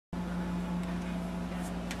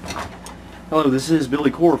Hello, this is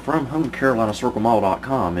Billy Core from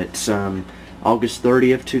HomeCarolinaCircleMall.com. It's August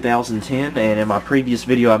 30th, 2010, and in my previous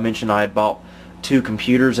video I mentioned I had bought two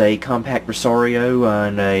computers, a Compaq Presario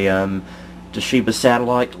and a Toshiba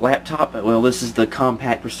satellite laptop. Well, this is the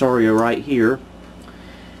Compaq Presario right here.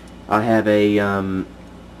 I have a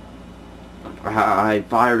I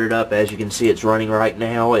fired it up. As you can see, it's running right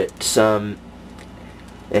now. It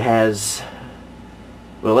has,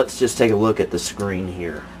 well, let's just take a look at the screen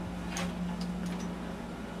here.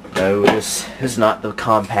 No, this is not the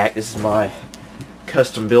Compaq. This is my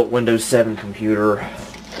custom-built Windows 7 computer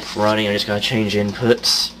running. I just gotta change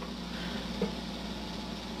inputs.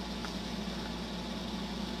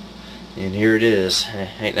 And here it is.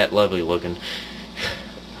 Ain't that lovely looking?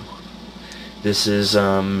 This is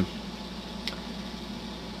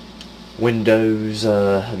Windows.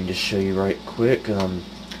 Let me just show you right quick.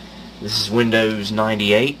 This is Windows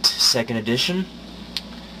 98, second edition.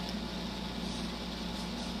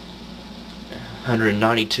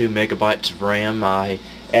 192 megabytes of RAM. I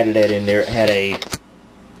added that in there. It had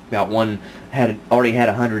already had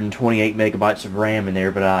 128 megabytes of RAM in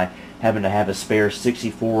there, but I happened to have a spare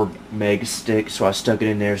 64 meg stick, so I stuck it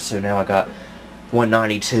in there. So now I got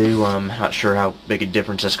 192. I'm not sure how big a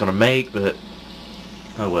difference that's going to make, but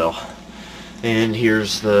oh well. And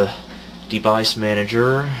here's the device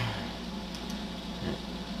manager.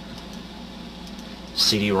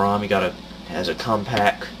 CD-ROM. Has a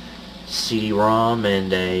Compaq CD-ROM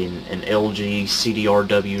and an LG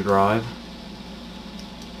CDRW drive.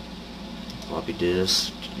 Floppy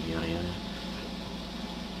disk. Yada yada.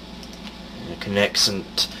 And it connects and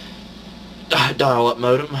dial-up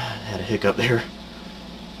modem. Had a hiccup there.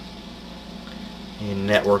 And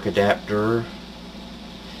network adapter.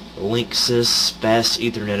 Linksys fast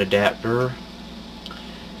Ethernet adapter.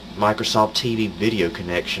 Microsoft TV video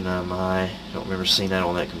connection. I don't remember seeing that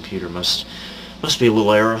on that computer. Must be a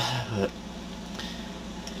little error. But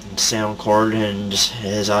sound card, and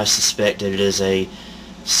as I suspected, it is a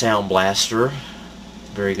Sound Blaster.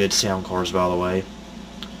 Very good sound cards, by the way.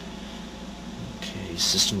 Okay,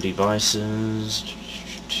 system devices.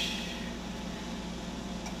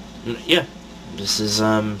 Yeah, this is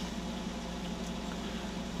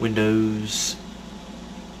Windows,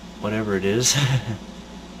 whatever it is.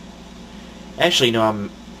 Actually, no, I'm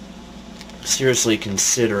seriously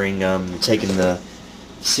considering taking the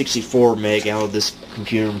 64 meg out of this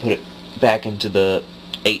computer and put it back into the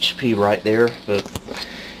HP right there. But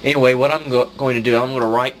anyway, what I'm going to do, I'm going to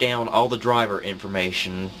write down all the driver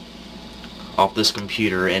information off this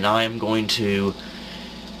computer, and I am going to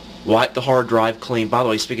wipe the hard drive clean. By the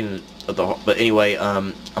way, speaking of but anyway,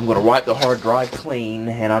 I'm going to wipe the hard drive clean,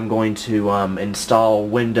 and I'm going to install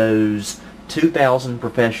Windows 2000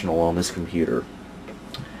 Professional on this computer,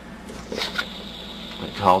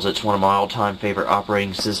 because it's one of my all-time favorite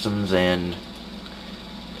operating systems, and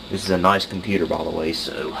this is a nice computer, by the way.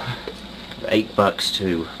 So $8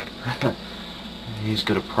 too. He's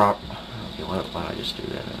got a prop. Okay, why did I just do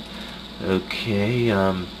that? Okay.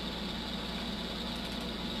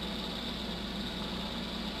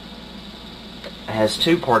 It has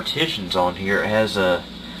two partitions on here. It has a,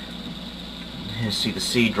 you see the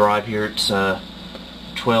C drive here. It's a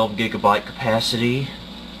 12 gigabyte capacity,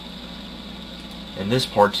 and this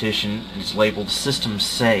partition is labeled System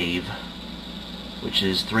Save, which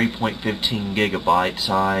is 3.15 gigabytes.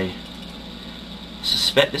 I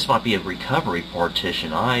suspect this might be a recovery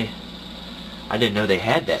partition. I didn't know they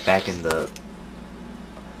had that back in the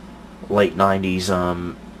late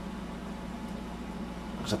 90s.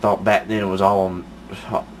 Because I thought back then it was all on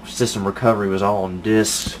system recovery, was all on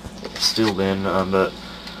disk still then. But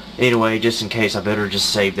anyway, just in case, I better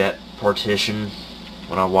just save that partition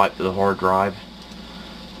when I wipe the hard drive.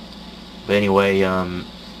 But anyway, I'm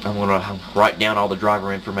going to write down all the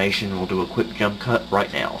driver information. We'll do a quick jump cut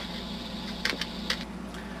right now.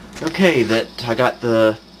 Okay, I got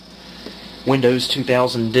the Windows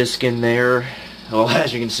 2000 disk in there. Well,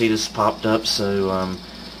 as you can see, this popped up, so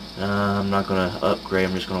I'm not going to upgrade.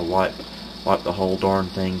 I'm just going to wipe the whole darn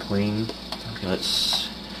thing clean. Okay, let's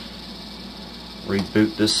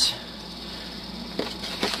reboot this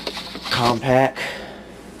Compaq.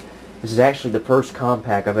 This is actually the first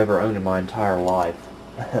Compaq I've ever owned in my entire life.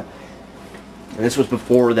 And this was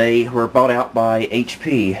before they were bought out by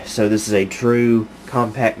HP, so this is a true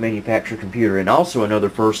Compaq manufactured computer. And also another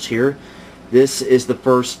first here, this is the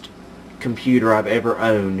first computer I've ever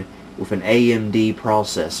owned with an AMD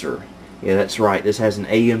processor. Yeah, that's right, this has an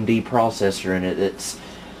AMD processor in it.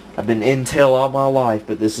 I've been Intel all my life,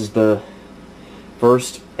 but this is the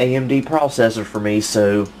first AMD processor for me,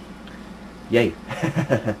 so yay.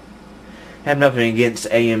 have nothing against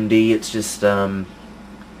AMD. It's just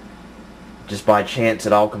by chance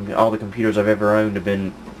that all the computers I've ever owned have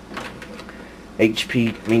been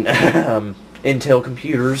HP. I mean, Intel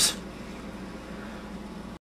computers.